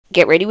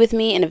Get ready with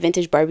me in a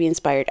vintage Barbie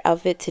inspired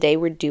outfit. Today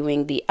we're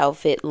doing the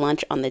outfit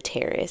lunch on the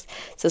terrace.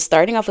 So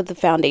starting off with the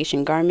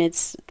foundation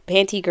garments,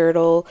 panty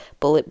girdle,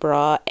 bullet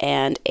bra,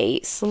 and a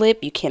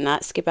slip. You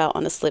cannot skip out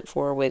on a slip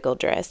for a wiggle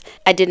dress.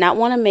 I did not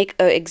want to make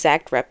an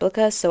exact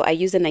replica, so I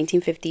used a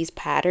 1950s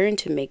pattern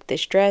to make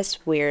this dress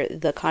where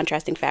the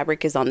contrasting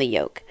fabric is on the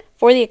yoke.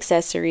 For the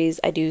accessories,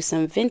 I do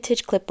some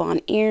vintage clip-on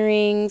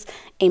earrings,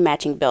 a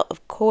matching belt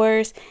of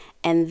course,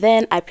 and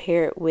then I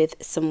pair it with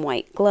some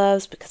white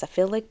gloves because I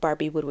feel like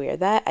Barbie would wear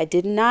that. I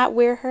did not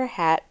wear her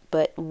hat,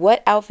 but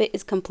what outfit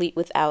is complete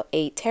without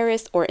a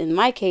terrace, or in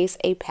my case,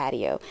 a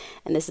patio?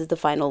 And this is the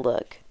final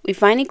look. We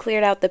finally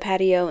cleared out the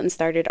patio and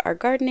started our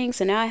gardening,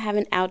 so now I have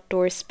an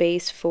outdoor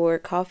space for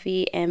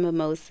coffee and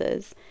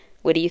mimosas.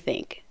 What do you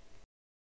think?